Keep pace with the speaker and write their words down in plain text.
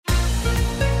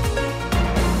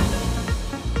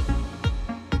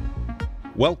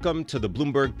Welcome to the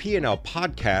Bloomberg P&L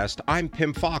podcast. I'm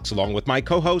Pim Fox, along with my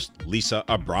co-host, Lisa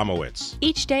Abramowitz.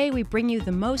 Each day, we bring you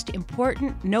the most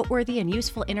important, noteworthy, and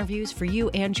useful interviews for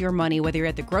you and your money, whether you're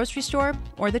at the grocery store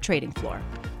or the trading floor.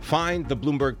 Find the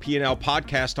Bloomberg P&L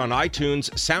podcast on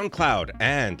iTunes, SoundCloud,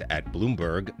 and at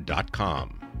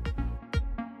Bloomberg.com.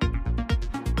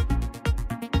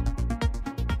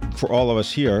 For all of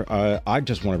us here, I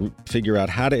just want to figure out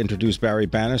how to introduce Barry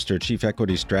Bannister, Chief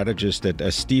Equity Strategist at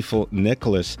Stifel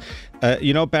Nicolaus.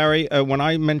 Barry, when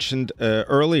I mentioned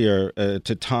earlier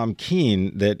to Tom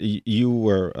Keene that you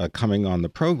were coming on the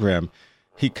program,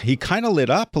 he kind of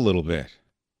lit up a little bit.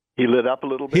 He lit up a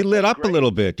little bit? He lit up a little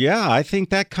bit, yeah. I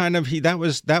think that kind of, that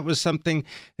was something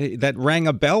that rang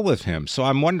a bell with him. So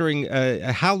I'm wondering,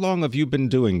 how long have you been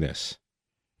doing this?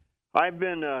 I've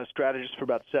been a strategist for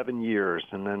about 7 years,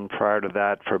 and then prior to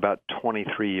that, for about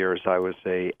 23 years, I was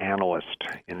an analyst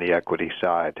in the equity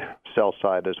side, sell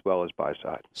side as well as buy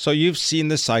side. So you've seen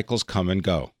the cycles come and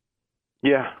go.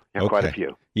 Yeah, okay. Quite a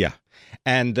few. Yeah,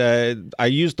 and I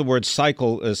used the word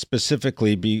cycle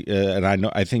specifically, and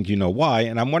I think you know why.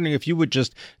 And I'm wondering if you would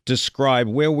just describe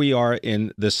where we are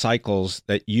in the cycles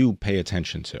that you pay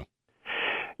attention to.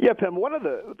 Yeah, Pam, one of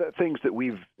the things that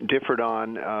we've differed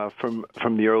on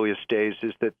from the earliest days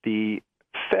is that the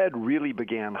Fed really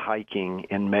began hiking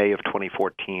in May of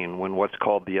 2014 when what's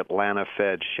called the Atlanta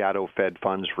Fed shadow Fed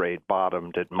funds rate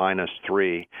bottomed at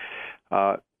 -3.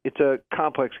 It's a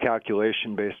complex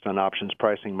calculation based on options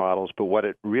pricing models, but what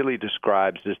it really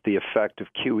describes is the effect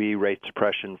of QE, rate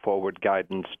suppression, forward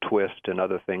guidance, twist, and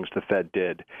other things the Fed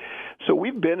did. So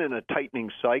we've been in a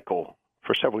tightening cycle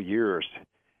for several years.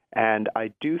 And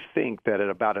I do think that at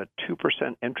about a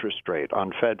 2% interest rate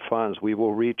on Fed funds, we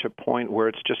will reach a point where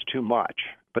it's just too much.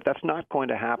 But that's not going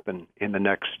to happen in the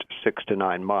next 6 to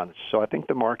 9 months. So I think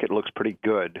the market looks pretty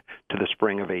good to the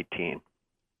spring of 18.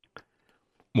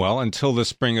 Well, until the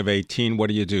spring of 18, what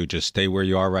do you do? Just stay where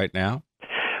you are right now?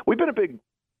 We've been a big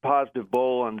positive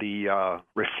bull on the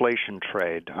reflation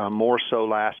trade, more so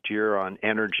last year on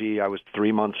energy. I was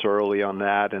 3 months early on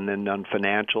that, and then on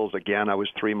financials, again, I was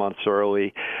 3 months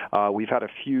early. We've had a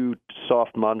few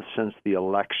soft months since the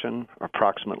election,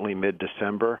 approximately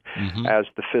mid-December, as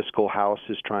the fiscal house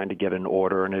is trying to get in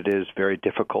order, and it is very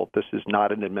difficult. This is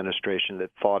not an administration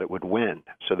that thought it would win,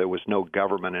 so there was no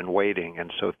government in waiting,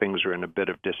 and so things are in a bit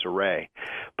of disarray.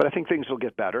 But I think things will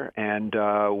get better, and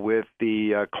with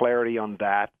the clarity on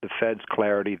that, the Fed's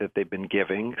clarity that they've been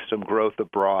giving, some growth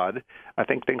abroad, I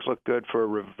think things look good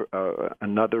for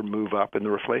another move up in the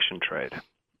reflation trade.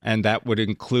 And that would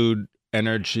include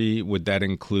energy? Would that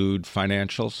include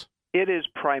financials? It is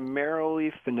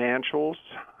primarily financials,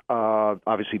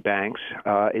 obviously banks.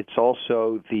 It's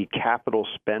also the capital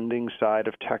spending side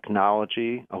of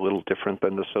technology, a little different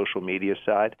than the social media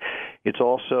side. It's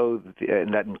also,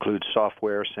 and that includes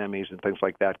software, semis, and things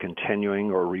like that,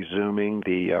 continuing or resuming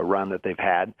the run that they've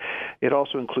had. It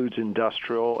also includes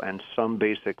industrial and some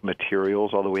basic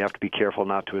materials, although we have to be careful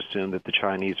not to assume that the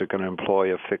Chinese are going to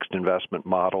employ a fixed investment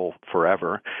model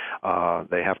forever.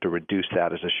 They have to reduce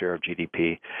that as a share of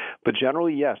GDP. But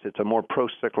generally, yes, it's a more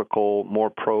pro-cyclical, more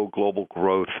pro-global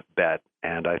growth bet,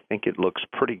 and I think it looks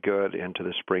pretty good into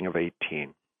the spring of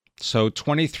 18. So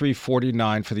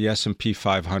 2349 for the S&P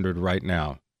 500 right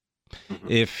now.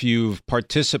 If you've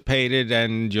participated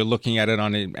and you're looking at it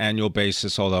on an annual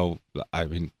basis, although I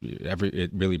mean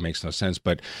it really makes no sense,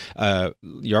 but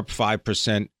you're up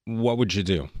 5%, what would you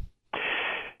do?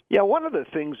 Yeah, one of the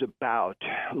things about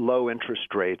low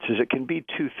interest rates is it can be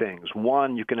two things.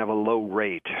 One, you can have a low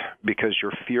rate because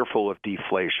you're fearful of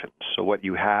deflation. So what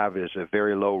you have is a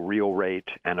very low real rate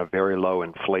and a very low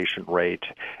inflation rate,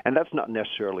 and that's not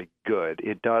necessarily good.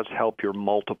 It does help your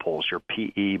multiples, your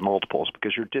PE multiples,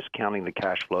 because you're discounting the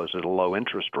cash flows at a low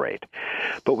interest rate.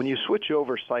 But when you switch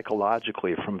over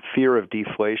psychologically from fear of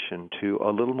deflation to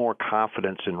a little more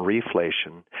confidence in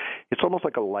reflation, it's almost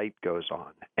like a light goes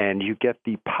on, and you get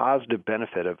the positive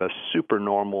benefit of a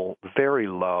supernormal, very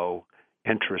low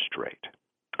interest rate.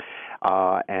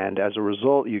 And as a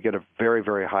result, you get a very,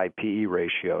 very high PE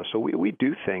ratio. So we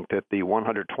do think that the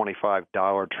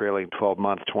 $125 trailing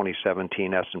 12-month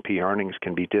 2017 S&P earnings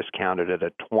can be discounted at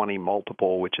a 20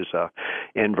 multiple, which is a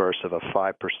inverse of a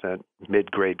 5%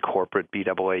 mid-grade corporate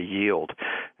BAA yield.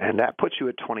 And that puts you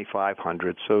at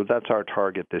 2,500. So that's our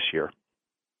target this year.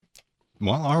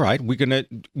 Well, all right. We're gonna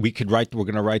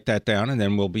write that down, and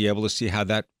then we'll be able to see how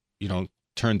that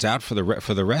turns out for the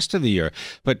rest of the year.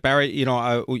 But Barry,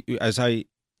 as I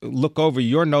look over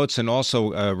your notes and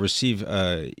also receive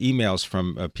emails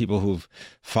from people who've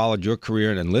followed your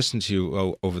career and listened to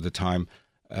you over the time,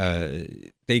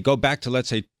 they go back to, let's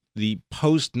say, the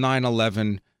post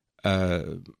 9/11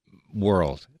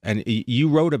 world. And you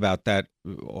wrote about that,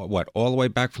 all the way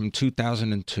back from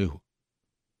 2002?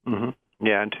 Mm-hmm.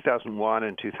 Yeah, in 2001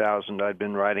 and 2000, I'd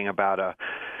been writing about a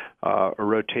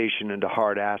rotation into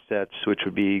hard assets, which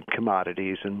would be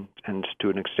commodities and to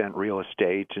an extent real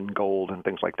estate and gold and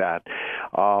things like that,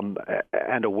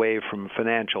 and away from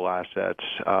financial assets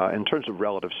in terms of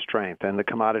relative strength. And the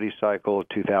commodity cycle,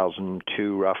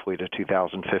 2002 roughly to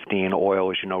 2015, oil,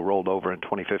 as you know, rolled over in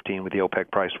 2015 with the OPEC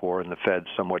price war and the Fed's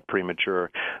somewhat premature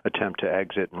attempt to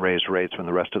exit and raise rates when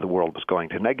the rest of the world was going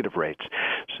to negative rates.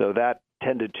 So that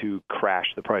tended to crash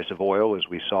the price of oil, as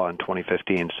we saw in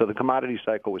 2015. So the commodity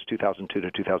cycle was 2002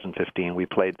 to 2015. We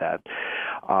played that.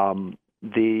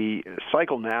 The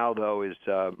cycle now, though, is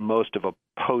most of a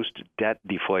post-debt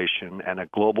deflation and a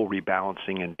global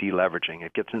rebalancing and deleveraging.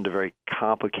 It gets into very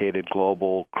complicated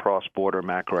global cross-border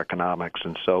macroeconomics.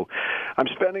 And so I'm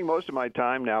spending most of my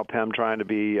time now, Pam, trying to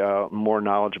be more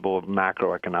knowledgeable of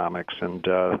macroeconomics, and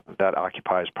that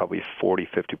occupies probably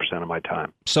 40-50% of my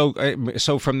time.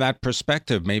 So from that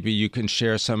perspective, maybe you can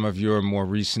share some of your more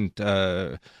recent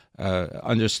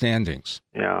understandings.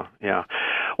 Yeah.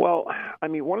 Well, I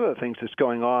mean, one of the things that's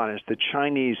going on is the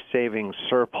Chinese savings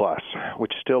surplus,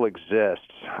 which still exists,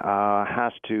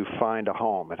 has to find a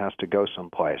home. It has to go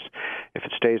someplace. If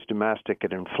it stays domestic,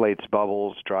 it inflates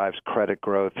bubbles, drives credit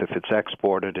growth. If it's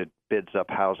exported, it bids up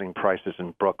housing prices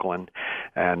in Brooklyn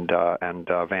and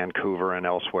Vancouver and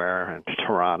elsewhere, and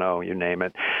Toronto, you name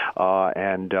it.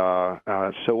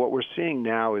 So what we're seeing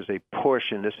now is a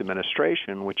push in this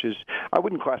administration, which is, I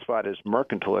wouldn't classify it as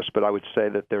mercantilist, but I would say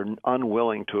that they're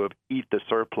unwilling to eat the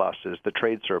surpluses, the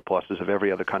trade surpluses of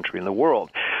every other country in the world.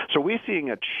 So we're seeing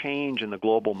a change in the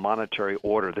global monetary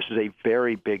order. This is a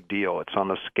very big deal. It's on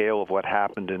the scale of what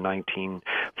happened in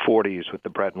 1940s with the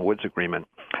Bretton Woods Agreement.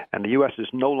 And the U.S. is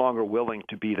no longer willing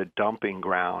to be the dumping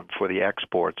ground for the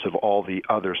exports of all the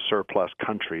other surplus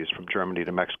countries, from Germany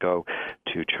to Mexico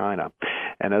to China.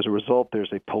 And as a result,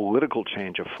 there's a political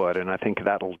change afoot, and I think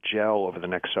that'll gel over the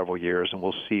next several years, and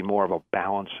we'll see more of a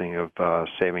balancing of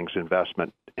savings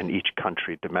investment in each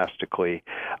country domestically,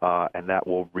 and that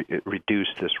will reduce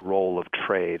this role of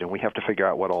trade. And we have to figure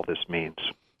out what all this means.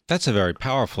 That's a very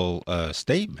powerful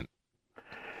statement.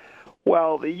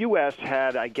 Well, the U.S.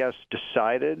 had, I guess,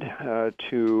 decided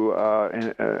to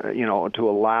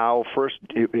allow. First,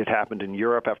 it happened in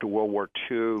Europe after World War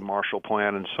II, Marshall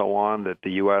Plan, and so on, that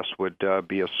the U.S. would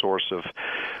be a source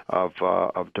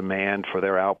of demand for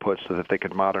their output, so that they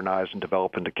could modernize and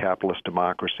develop into capitalist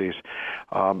democracies.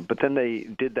 But then they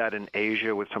did that in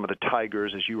Asia with some of the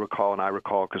tigers, as you recall and I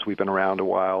recall, because we've been around a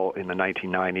while in the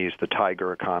 1990s, the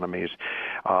tiger economies.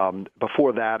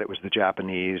 Before that, it was the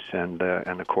Japanese and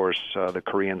of course the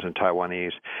Koreans and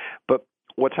Taiwanese. But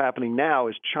what's happening now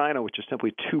is China, which is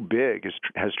simply too big,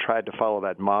 has tried to follow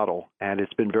that model, and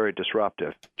it's been very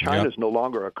disruptive. China is no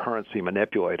longer a currency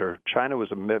manipulator. China was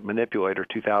a manipulator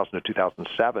 2000 to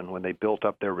 2007 when they built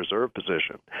up their reserve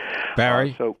position.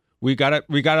 Barry, we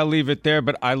gotta leave it there,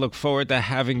 but I look forward to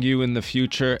having you in the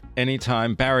future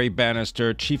anytime. Barry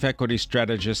Bannister, Chief Equity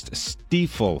Strategist,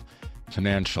 Stifel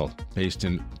Financial, based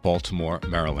in Baltimore,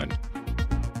 Maryland.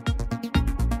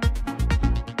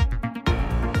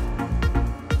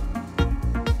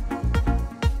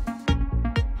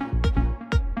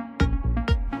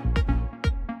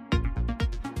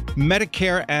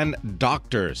 Medicare and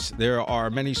doctors. There are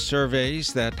many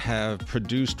surveys that have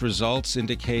produced results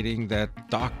indicating that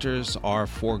doctors are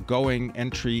foregoing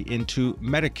entry into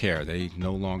Medicare. They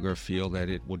no longer feel that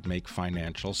it would make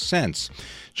financial sense.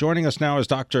 Joining us now is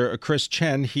Dr. Chris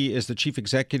Chen. He is the chief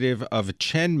executive of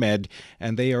ChenMed,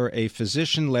 and they are a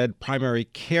physician-led primary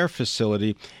care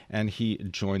facility, and he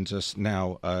joins us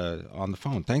now on the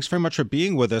phone. Thanks very much for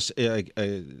being with us,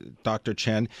 Dr.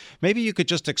 Chen. Maybe you could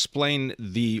just explain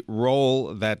the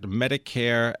role that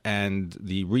Medicare and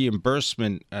the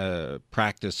reimbursement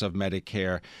practice of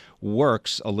Medicare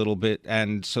works a little bit,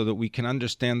 and so that we can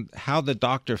understand how the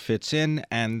doctor fits in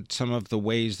and some of the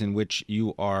ways in which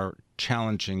you are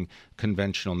challenging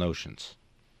conventional notions.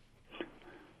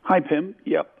 Hi, Pim.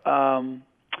 Yep.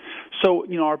 So,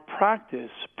 our practice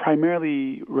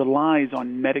primarily relies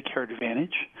on Medicare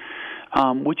Advantage,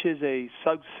 which is a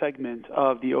subsegment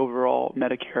of the overall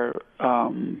Medicare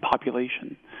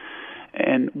population.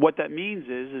 And what that means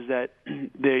is that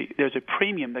there's a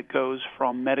premium that goes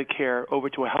from Medicare over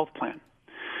to a health plan.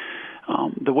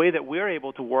 The way that we're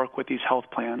able to work with these health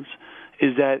plans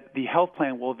is that the health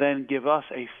plan will then give us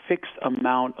a fixed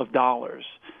amount of dollars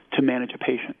to manage a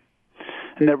patient.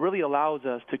 And that really allows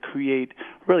us to create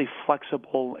really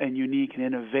flexible and unique and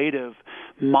innovative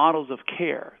models of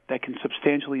care that can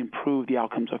substantially improve the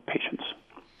outcomes of patients.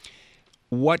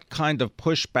 what kind of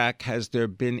pushback has there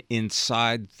been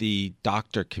inside the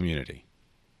doctor community,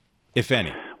 if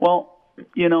any? Well,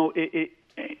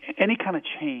 any kind of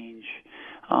change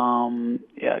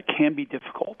can be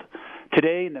difficult.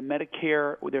 Today, in the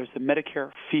there's the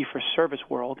Medicare fee-for-service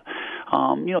world.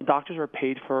 Doctors are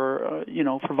paid for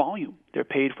volume. They're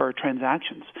paid for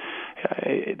transactions.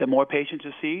 The more patients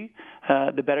you see,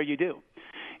 the better you do.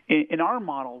 In our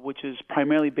model, which is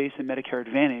primarily based in Medicare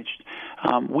Advantage,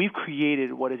 we've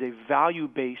created what is a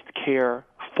value-based care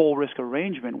full risk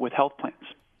arrangement with health plans.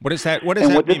 What does that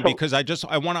mean? Because I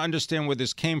want to understand where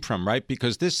this came from, right?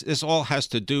 Because this all has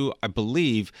to do, I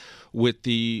believe, with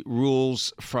the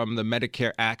rules from the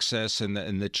Medicare Access and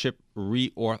the CHIP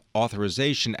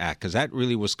Reauthorization Act, because that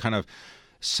really was kind of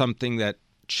something that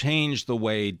changed the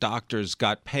way doctors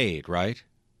got paid, right?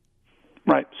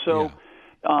 Right. So,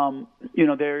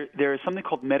 there is something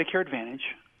called Medicare Advantage.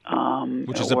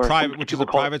 Which is a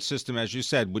private system, as you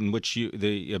said, in which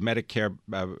the Medicare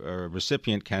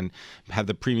recipient can have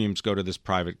the premiums go to this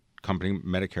private company,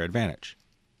 Medicare Advantage.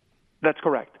 That's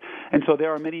correct. And so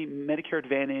there are many Medicare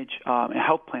Advantage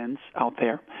health plans out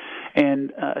there,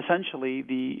 and essentially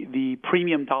the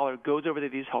premium dollar goes over to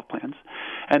these health plans,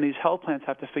 and these health plans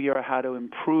have to figure out how to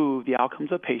improve the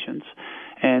outcomes of patients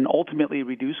and ultimately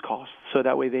reduce costs so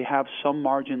that way they have some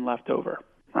margin left over,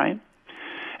 right?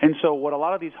 And so what a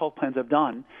lot of these health plans have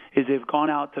done is they've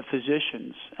gone out to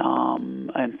physicians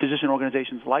and physician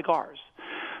organizations like ours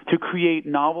to create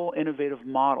novel, innovative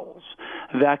models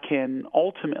that can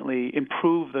ultimately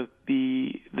improve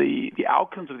the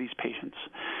outcomes of these patients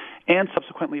and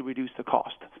subsequently reduce the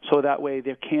cost. So that way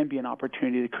there can be an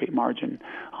opportunity to create margin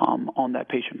on that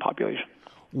patient population.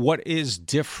 What is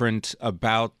different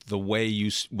about the way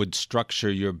you would structure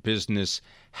your business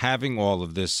having all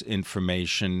of this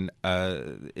information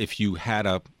if you had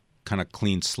a kind of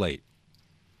clean slate?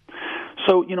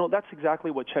 So, that's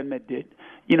exactly what ChenMed did.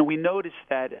 We noticed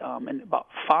that in about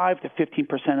 5 to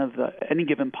 15% of any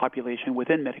given population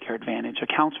within Medicare Advantage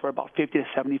accounts for about 50 to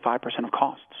 75% of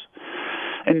costs.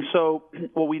 And so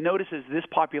what we notice is this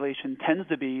population tends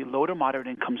to be low to moderate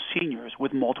income seniors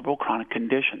with multiple chronic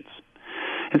conditions.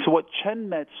 And so what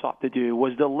ChenMed sought to do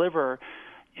was deliver,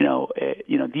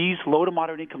 these low to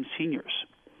moderate income seniors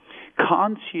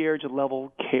concierge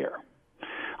level care.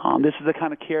 This is the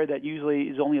kind of care that usually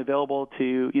is only available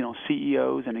to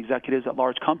CEOs and executives at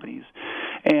large companies,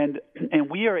 and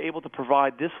we are able to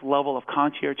provide this level of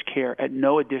concierge care at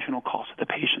no additional cost to the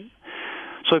patient.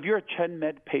 So if you're a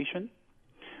ChenMed patient,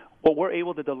 what we're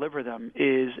able to deliver them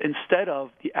is instead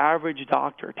of the average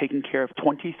doctor taking care of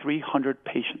 2,300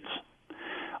 patients,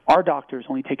 our doctors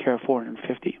only take care of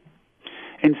 450.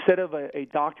 Instead of a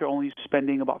doctor only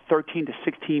spending about 13 to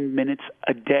 16 minutes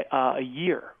a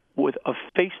year of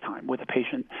FaceTime with a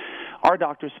patient, our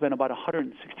doctors spend about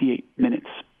 168 minutes.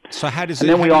 So how do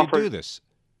you do this?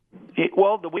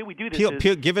 The way we do this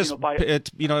is give us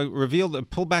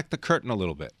pull back the curtain a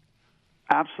little bit.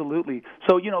 Absolutely.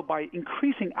 So, by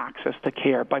increasing access to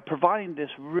care, by providing this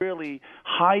really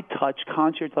high-touch,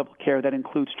 concierge-level care that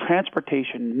includes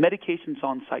transportation, medications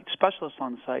on site, specialists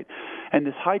on site, and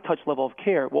this high-touch level of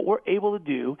care, what we're able to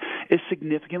do is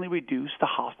significantly reduce the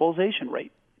hospitalization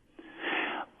rate.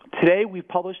 Today, we've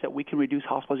published that we can reduce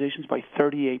hospitalizations by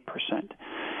 38%.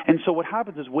 And so what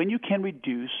happens is when you can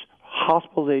reduce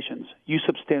hospitalizations, you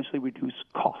substantially reduce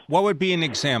costs. What would be an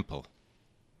example?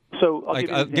 So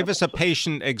give us a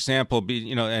patient example,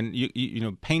 and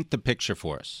you paint the picture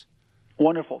for us.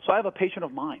 Wonderful. So I have a patient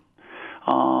of mine.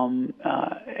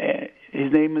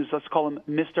 His name is, let's call him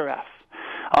Mr. F.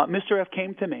 Mr. F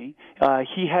came to me.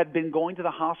 He had been going to the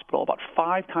hospital about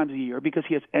 5 times a year because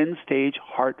he has end-stage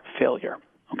heart failure.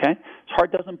 Okay, his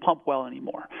heart doesn't pump well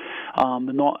anymore.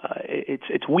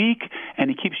 It's weak, and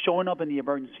he keeps showing up in the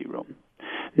emergency room.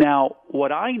 Now,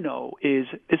 what I know is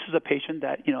this is a patient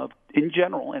that, in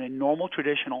general, in a normal,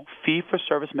 traditional,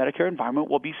 fee-for-service Medicare environment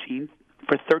will be seen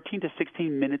for 13 to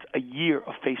 16 minutes a year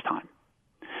of FaceTime.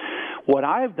 What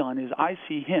I have done is I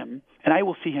see him, and I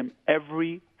will see him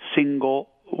every single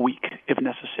week if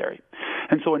necessary.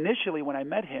 And so initially when I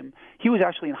met him, he was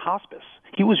actually in hospice.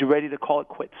 He was ready to call it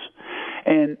quits.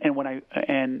 And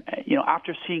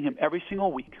after seeing him every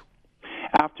single week,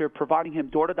 after providing him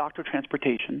door-to-doctor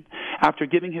transportation, after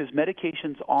giving his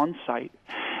medications on site,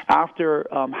 after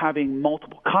having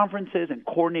multiple conferences and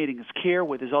coordinating his care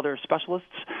with his other specialists,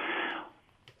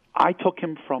 I took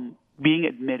him from being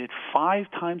admitted 5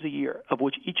 times a year, of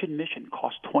which each admission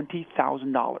cost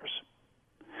 $20,000,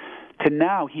 to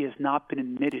now he has not been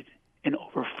admitted in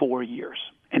over 4 years,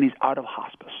 and he's out of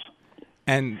hospice.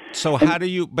 And so, how do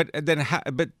you? But then,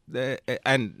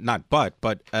 and not but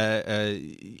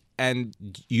and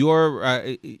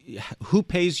your who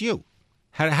pays you?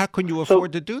 How can you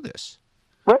afford to do this?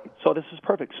 Right. So this is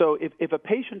perfect. So if a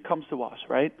patient comes to us,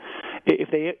 right,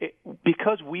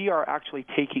 because we are actually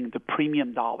taking the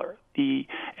premium dollar, a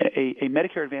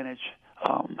Medicare Advantage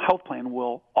health plan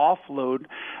will offload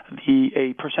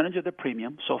a percentage of the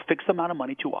premium, so a fixed amount of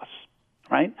money to us,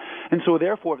 right? And so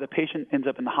therefore, if the patient ends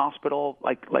up in the hospital,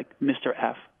 like Mr.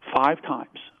 F, 5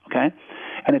 times, okay,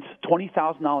 and it's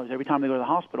 $20,000 every time they go to the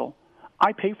hospital,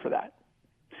 I pay for that.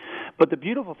 But the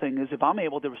beautiful thing is, if I'm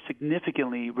able to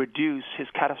significantly reduce his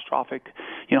catastrophic,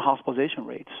 hospitalization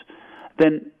rates,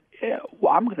 then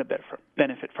I'm going to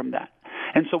benefit from that.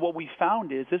 And so what we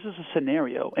found is this is a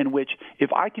scenario in which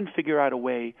if I can figure out a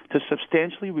way to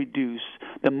substantially reduce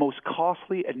the most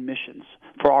costly admissions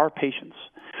for our patients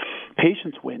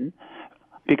win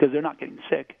because they're not getting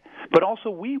sick. But also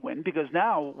we win because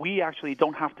now we actually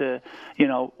don't have to,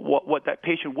 what that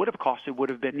patient would have costed would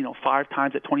have been, 5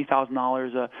 times at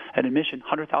 $20,000 an admission,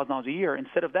 $100,000 a year.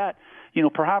 Instead of that,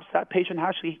 perhaps that patient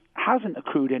actually hasn't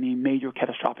accrued any major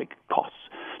catastrophic costs.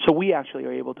 So we actually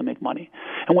are able to make money.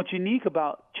 And what's unique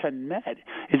about ChenMed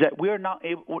is that we are not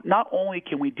only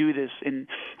can we do this in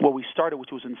where we started, which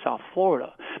was in South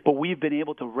Florida, but we've been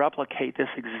able to replicate this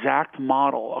exact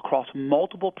model across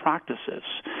multiple practices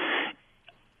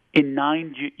in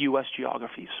 9 U.S.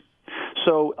 geographies.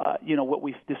 So, what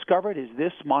we've discovered is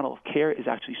this model of care is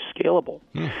actually scalable.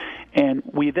 And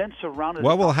we then surrounded...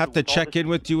 Well, we'll have to check in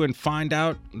with you and find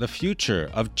out the future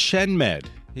of ChenMed.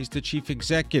 He's the chief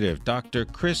executive, Dr.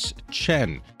 Chris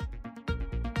Chen.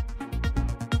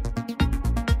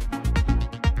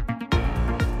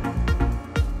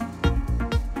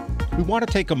 We want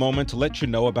to take a moment to let you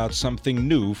know about something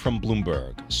new from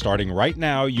Bloomberg. Starting right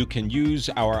now, you can use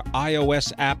our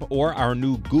iOS app or our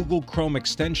new Google Chrome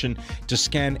extension to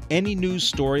scan any news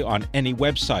story on any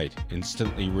website,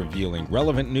 instantly revealing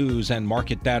relevant news and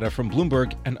market data from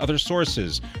Bloomberg and other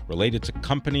sources related to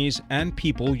companies and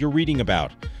people you're reading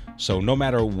about. So no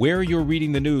matter where you're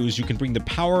reading the news, you can bring the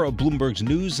power of Bloomberg's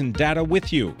news and data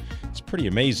with you. It's pretty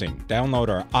amazing. Download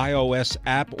our iOS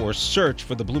app or search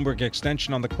for the Bloomberg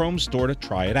extension on the Chrome store to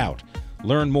try it out.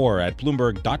 Learn more at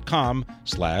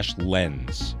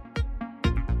Bloomberg.com/lens.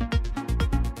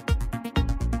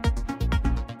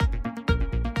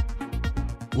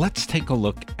 Let's take a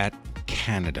look at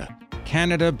Canada.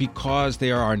 Canada because they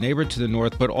are our neighbor to the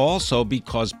north, but also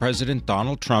because President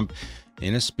Donald Trump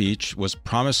in a speech was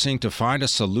promising to find a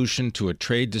solution to a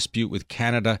trade dispute with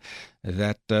Canada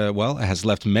that, has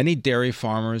left many dairy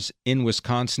farmers in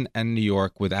Wisconsin and New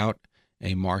York without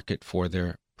a market for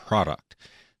their product.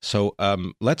 So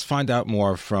let's find out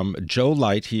more from Joe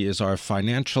Light. He is our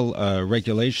financial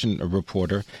regulation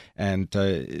reporter. And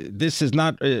this is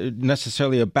not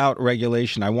necessarily about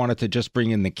regulation. I wanted to just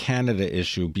bring in the Canada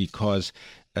issue because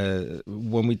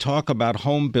when we talk about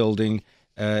home building,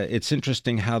 it's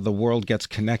interesting how the world gets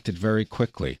connected very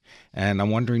quickly. And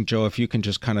I'm wondering, Joe, if you can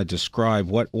just kind of describe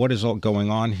what is all going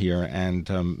on here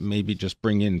and maybe just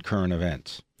bring in current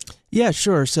events. Yeah,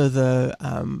 sure. So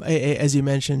as you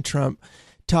mentioned, Trump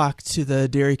talked to the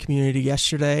dairy community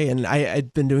yesterday, and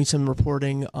I'd been doing some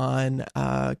reporting on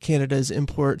Canada's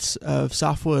imports of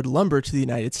softwood lumber to the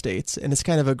United States. And it's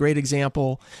kind of a great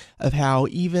example of how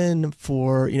even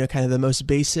for, kind of the most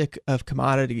basic of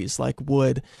commodities like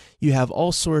wood, you have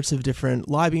all sorts of different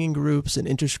lobbying groups and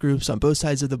interest groups on both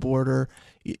sides of the border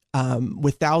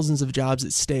with thousands of jobs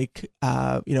at stake,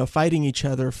 fighting each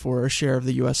other for a share of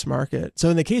the U.S. market. So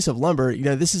in the case of lumber,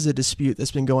 this is a dispute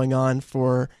that's been going on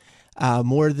for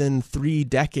more than 3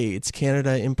 decades.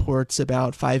 Canada imports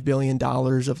about $5 billion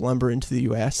of lumber into the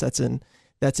U.S. That's in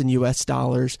U.S.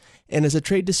 dollars. And it's a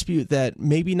trade dispute that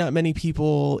maybe not many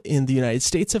people in the United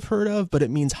States have heard of, but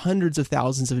it means hundreds of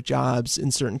thousands of jobs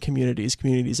in certain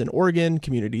communities in Oregon,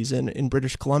 communities in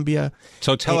British Columbia.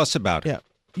 So tell us about it.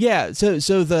 Yeah.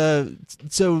 So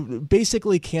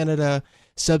basically Canada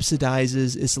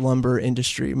subsidizes its lumber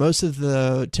industry. Most of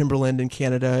the timberland in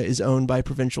Canada is owned by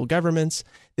provincial governments.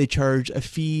 They charge a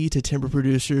fee to timber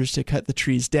producers to cut the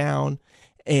trees down.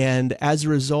 And as a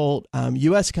result,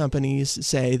 U.S. companies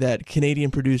say that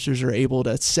Canadian producers are able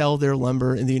to sell their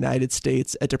lumber in the United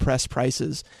States at depressed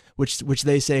prices, which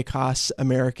they say costs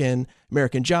American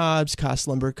jobs, costs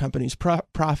lumber companies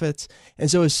profits.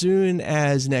 And so as soon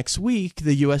as next week,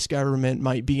 the U.S. government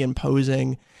might be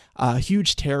imposing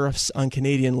huge tariffs on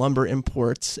Canadian lumber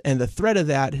imports, and the threat of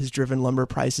that has driven lumber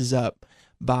prices up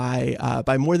by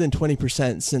more than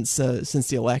 20% since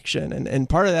the election, and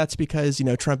part of that's because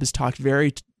Trump has talked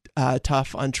very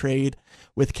tough on trade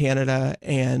with Canada,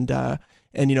 and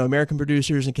And, American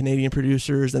producers and Canadian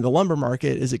producers and the lumber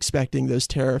market is expecting those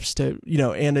tariffs to,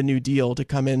 and a new deal to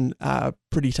come in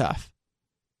pretty tough.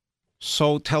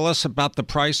 So tell us about the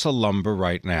price of lumber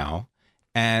right now,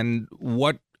 and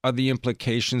what are the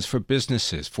implications for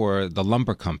businesses, for the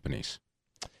lumber companies?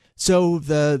 So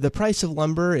the price of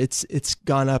lumber, it's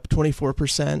gone up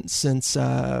 24% since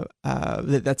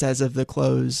that's as of the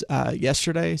close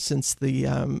yesterday, since the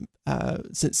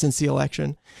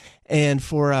election. And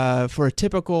for a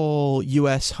typical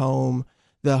U.S. home,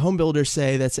 the home builders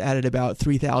say that's added about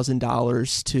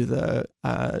 $3,000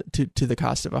 to the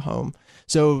cost of a home.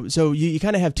 So you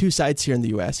kind of have two sides here in the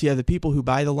U.S. You have the people who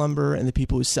buy the lumber and the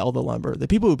people who sell the lumber. The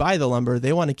people who buy the lumber,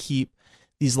 they want to keep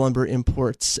these lumber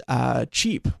imports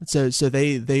cheap. So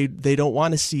they don't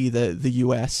want to see the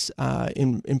U.S.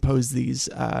 impose these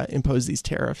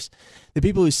tariffs. The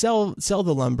people who sell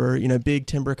the lumber, big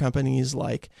timber companies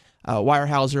like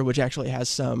Weyerhaeuser, which actually has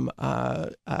some,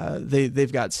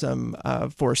 they've got some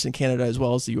forests in Canada as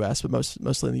well as the U.S., but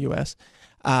mostly in the U.S.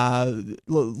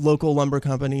 Local lumber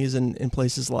companies in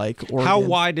places like Oregon. How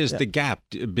wide is the gap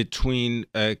between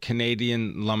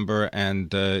Canadian lumber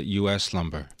and U.S.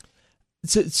 lumber?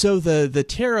 So the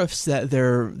tariffs that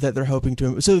they're hoping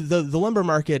to, so the lumber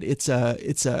market, it's a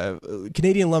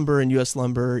Canadian lumber and U.S.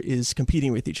 lumber is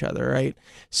competing with each other, right?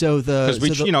 So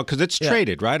because it's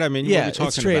traded, right? I mean,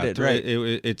 it's traded, about, right?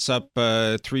 It's up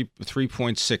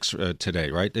 3.6 today,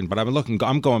 right? But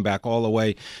I'm going back all the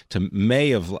way to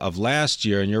May of last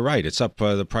year, and you're right, it's up.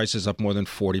 The price is up more than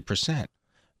 40%.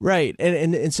 Right,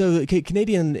 and so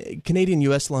Canadian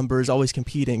U.S. lumber is always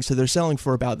competing, so they're selling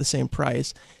for about the same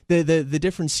price. The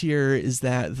difference here is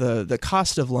that the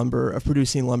cost of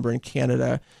producing lumber in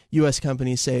Canada, U.S.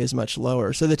 companies say is much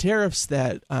lower. So the tariffs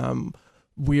that the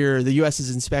U.S.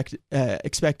 is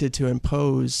expected to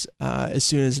impose as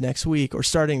soon as next week or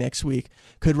starting next week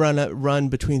could run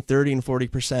between 30% and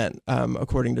 40%,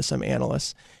 according to some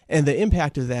analysts, and the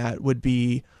impact of that would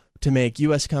be to make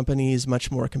U.S. companies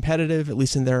much more competitive, at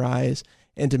least in their eyes,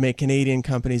 and to make Canadian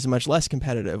companies much less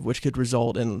competitive, which could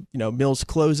result in mills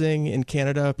closing in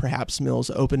Canada, perhaps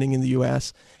mills opening in the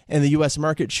U.S., and the U.S.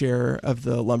 market share of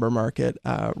the lumber market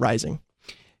rising.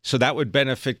 So that would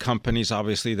benefit companies,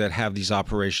 obviously, that have these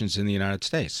operations in the United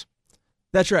States.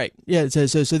 That's right. Yeah. So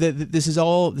this is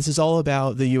all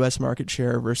about the U.S. market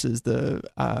share versus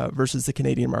the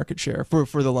Canadian market share for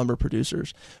the lumber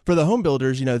producers. For the home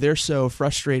builders, they're so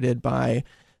frustrated by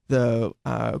the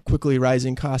quickly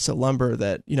rising costs of lumber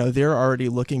that they're already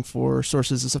looking for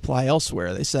sources of supply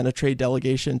elsewhere. They sent a trade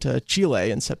delegation to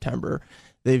Chile in September.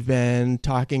 They've been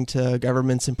talking to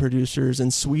governments and producers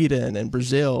in Sweden and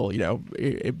Brazil.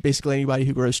 Basically anybody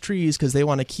who grows trees, because they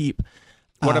want to keep.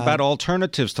 What about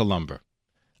alternatives to lumber?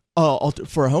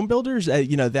 For home builders,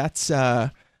 that's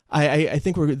I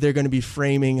think they're going to be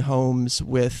framing homes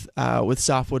with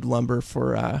softwood lumber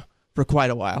for quite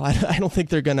a while. I don't think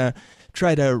they're going to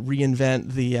try to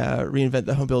reinvent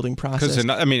the home building process.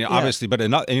 Because obviously, but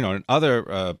in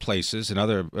other places,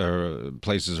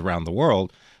 places around the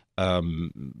world,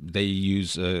 they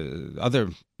use other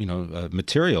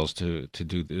materials to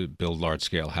build large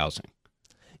scale housing.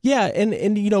 Yeah,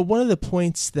 and one of the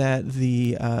points that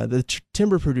the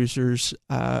timber producers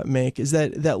make is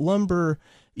that lumber,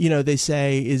 they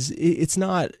say it's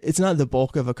not the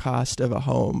bulk of a cost of a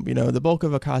home. The bulk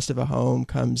of a cost of a home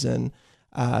comes in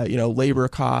labor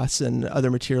costs and other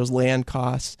materials, land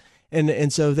costs,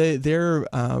 and so the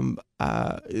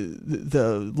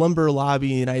lumber lobby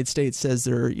in the United States says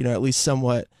they're at least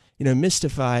somewhat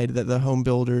mystified that the home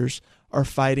builders are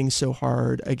fighting so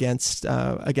hard against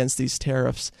these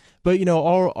tariffs. But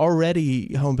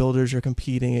already home builders are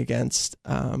competing against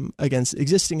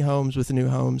existing homes with new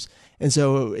homes, and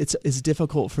so it's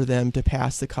difficult for them to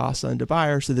pass the cost on to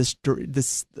buyers. So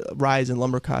this rise in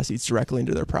lumber costs eats directly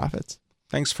into their profits.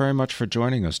 Thanks very much for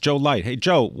joining us, Joe Light. Hey,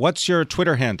 Joe, what's your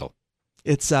Twitter handle?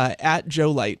 It's at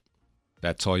Joe Light.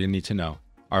 That's all you need to know.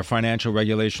 Our financial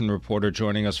regulation reporter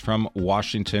joining us from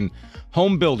Washington.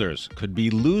 Home builders could be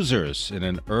losers in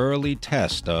an early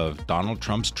test of Donald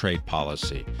Trump's trade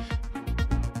policy.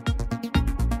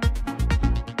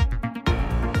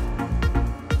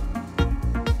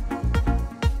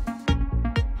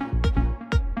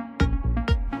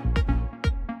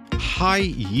 High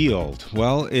yield.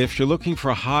 Well, if you're looking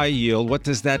for high yield, what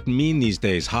does that mean these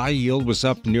days? High yield was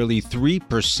up nearly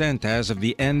 3% as of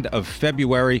the end of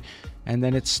February, and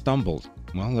then it stumbled.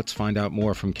 Well, let's find out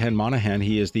more from Ken Monaghan.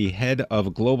 He is the head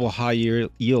of global high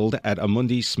yield at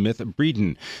Amundi Smith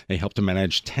Breeden. They help to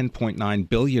manage $10.9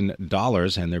 billion,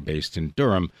 and they're based in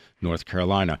Durham, North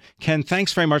Carolina. Ken,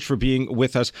 thanks very much for being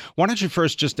with us. Why don't you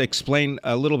first just explain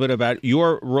a little bit about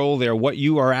your role there, what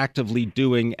you are actively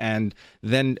doing, and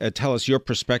then tell us your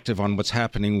perspective on what's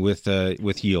happening with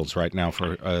yields right now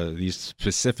for these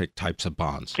specific types of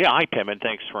bonds. Yeah, hi, Tim, and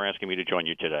thanks for asking me to join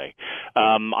you today.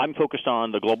 I'm focused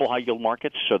on the global high-yield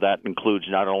markets, so that includes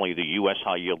not only the U.S.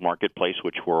 high-yield marketplace,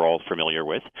 which we're all familiar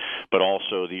with, but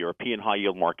also the European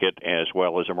high-yield market as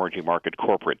well as emerging market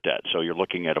corporate debt. So you're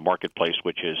looking at a marketplace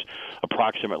which is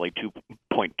approximately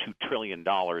 $2.2 trillion,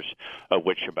 of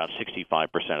which about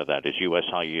 65% of that is U.S.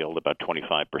 high yield, about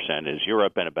 25% is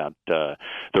Europe, and about the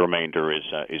remainder is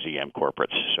EM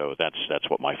corporates. So that's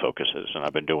what my focus is, and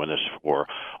I've been doing this for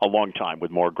a long time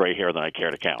with more gray hair than I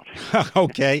care to count.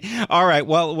 Okay, all right.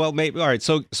 Well, maybe all right.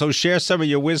 So share some of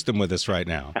your wisdom with us right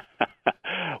now.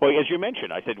 Well, as you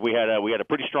mentioned, I said we had a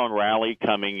pretty strong rally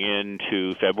coming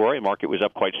into February. The market was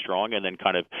up quite strong and then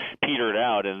kind of petered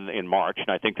out in March. And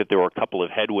I think that there were a couple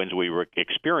of headwinds we were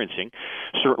experiencing.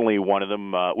 Certainly one of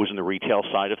them was in the retail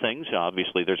side of things.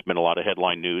 Obviously, there's been a lot of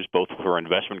headline news, both for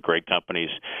investment-grade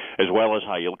companies as well as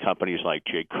high-yield companies like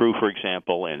J. Crew, for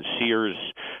example, and Sears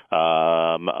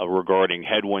regarding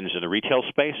headwinds in the retail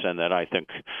space. And that I think...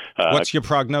 What's your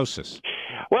prognosis?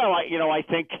 Well, I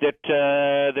think that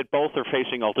both are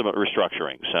facing ultimate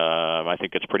restructurings. I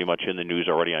think it's pretty much in the news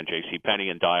already on JCPenney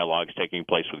and dialogues taking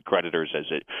place with creditors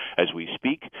as we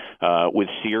speak. With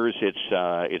Sears,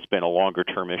 it's been a longer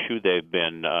term issue. They've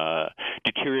been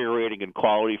deteriorating in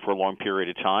quality for a long period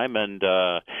of time, and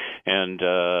the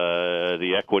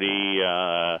equity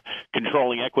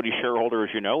controlling equity shareholder, as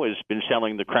you know, has been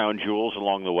selling the crown jewels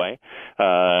along the way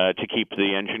to keep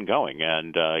the engine going.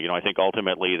 And I think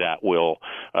ultimately that will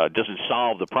doesn't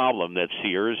solve the problem that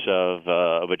Sears of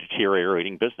a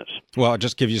deteriorating business. Well, I'll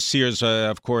just give you Sears,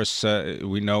 of course,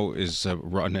 we know is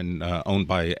run and owned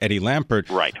by Eddie Lampert,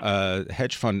 right?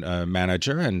 Hedge fund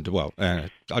manager, and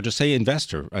I'll just say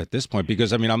investor at this point,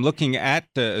 because I'm looking at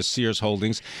Sears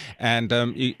Holdings, and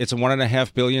it's a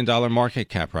 $1.5 billion market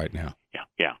cap right now.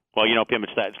 Yeah. Well, Pim,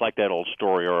 it's like that old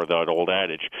story or that old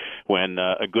adage: when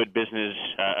a good business,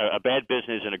 a bad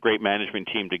business, and a great management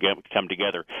team come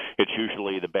together, it's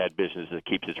usually the bad business that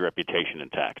keeps its reputation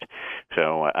intact.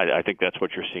 So I think that's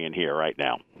what you're seeing here right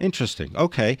now. Interesting.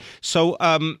 Okay. So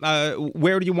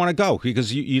where do you want to go?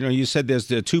 Because you said there's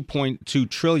the 2.2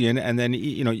 trillion, and then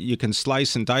you can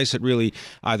slice and dice it really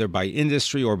either by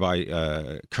industry or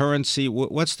by currency.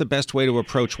 What's the best way to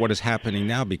approach what is happening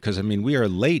now? Because we are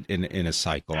late in a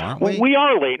cycle. Aren't we? We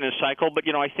are late in a cycle, but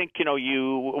I think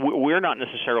we're not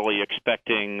necessarily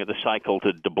expecting the cycle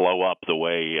to blow up the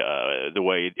way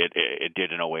it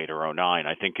did in 2008 or 2009.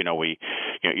 I think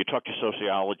you talk to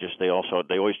sociologists, they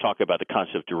always talk about the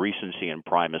concept of recency and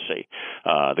primacy.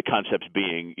 The concepts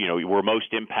being we're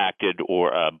most impacted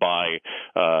by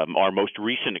our most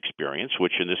recent experience,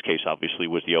 which in this case obviously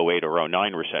was the 2008 or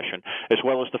 2009 recession, as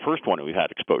well as the first one we had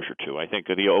exposure to. I think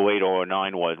the 2008 or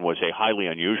 2009 one was a highly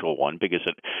unusual one because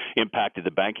it impacted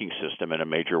the banking system in a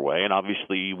major way. And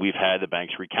obviously, we've had the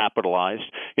banks recapitalized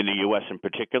in the U.S. in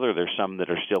particular. There's some that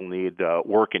still need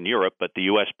work in Europe, but the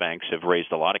U.S. banks have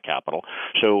raised a lot of capital.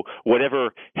 So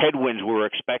whatever headwinds we're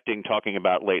expecting, talking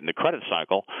about late in the credit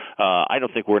cycle, I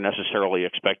don't think we're necessarily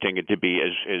expecting it to be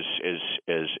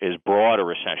as broad a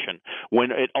recession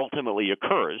when it ultimately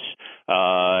occurs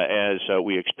as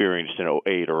we experienced in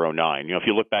 2008 or 2009. If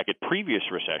you look back at previous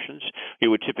recessions, you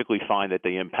would typically find that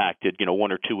they impacted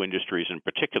one or two industries in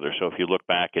particular. So if you look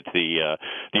back at the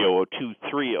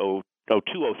 2002-03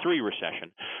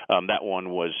 recession, that one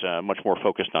was much more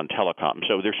focused on telecom.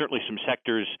 So there's certainly some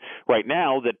sectors right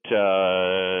now that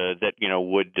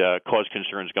would cause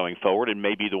concerns going forward, and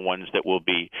maybe the ones that will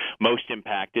be most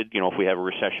impacted. If we have a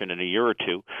recession in a year or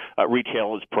two,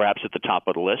 retail is perhaps at the top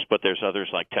of the list, but there's others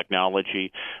like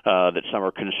technology that some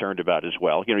are concerned about as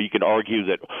well. You can argue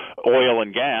that oil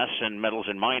and gas and metals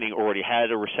and mining already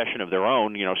had a recession of their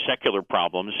own. Secular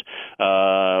problems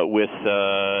with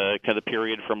kind of the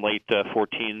period from late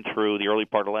 14 through the early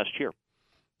part of last year.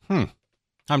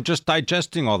 I'm just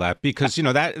digesting all that because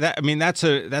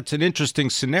that's an interesting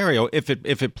scenario if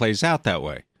it plays out that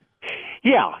way.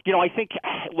 Yeah, I think.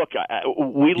 Look,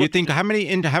 you think how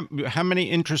many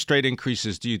interest rate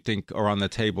increases do you think are on the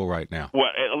table right now?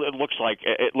 Well, it looks like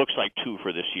 2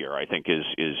 for this year. I think is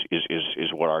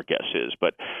what our guess is.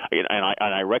 But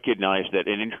I recognize that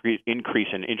an increase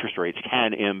in interest rates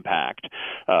can impact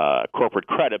corporate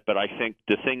credit. But I think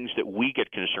the things that we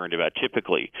get concerned about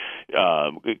typically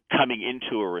coming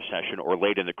into a recession or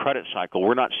late in the credit cycle,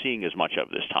 we're not seeing as much of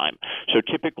this time. So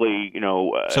typically,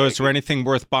 So is there anything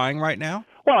worth buying right now?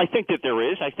 Well, I think that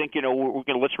there is. I think,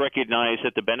 let's recognize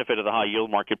that the benefit of the high yield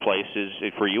marketplace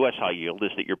is for U.S. high yield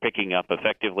is that you're picking up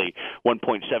effectively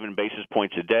 1.7 basis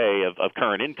points a day of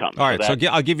current income. All right, so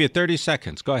I'll give you 30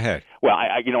 seconds. Go ahead. Well,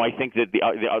 I think that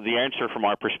the answer from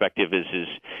our perspective is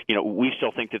we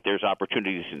still think that there's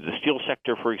opportunities in the steel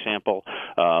sector, for example.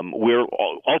 We're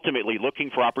ultimately looking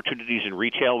for opportunities in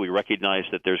retail. We recognize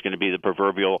that there's going to be the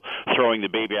proverbial throwing the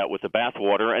baby out with the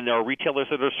bathwater, and there are retailers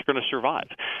that are going to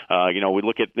survive. We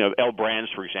look at L Brands,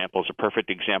 for example, is a perfect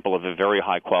example of a very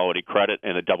high-quality credit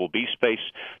in a double B space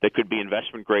that could be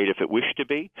investment grade if it wished to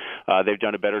be. They've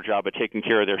done a better job of taking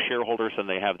care of their shareholders than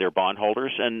they have their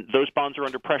bondholders, and those bonds are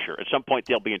under pressure. At some point,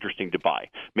 they'll be interesting to buy.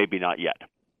 Maybe not yet.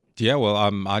 Yeah, well,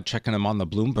 I'm checking them on the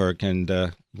Bloomberg,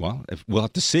 and, we'll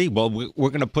have to see. Well, we're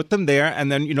going to put them there,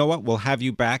 and then, you know what, we'll have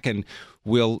you back, and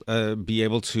we'll be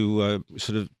able to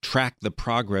sort of track the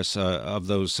progress of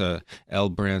those L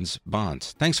Brands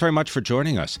bonds. Thanks very much for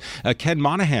joining us. Ken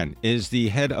Monaghan is the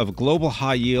head of global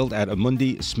high yield at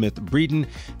Amundi Smith Breeden,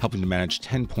 helping to manage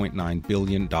 $10.9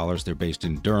 billion. They're based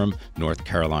in Durham, North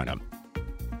Carolina.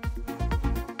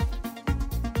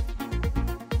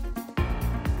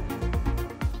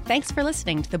 Thanks for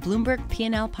listening to the Bloomberg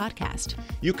P&L podcast.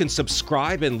 You can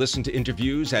subscribe and listen to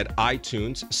interviews at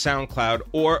iTunes, SoundCloud,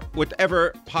 or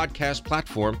whatever podcast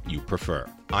platform you prefer.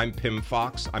 I'm Pim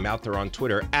Fox. I'm out there on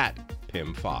Twitter at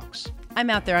Pim Fox. I'm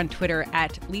out there on Twitter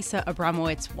at Lisa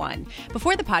Abramowitz1.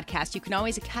 Before the podcast, you can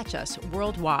always catch us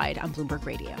worldwide on Bloomberg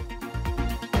Radio.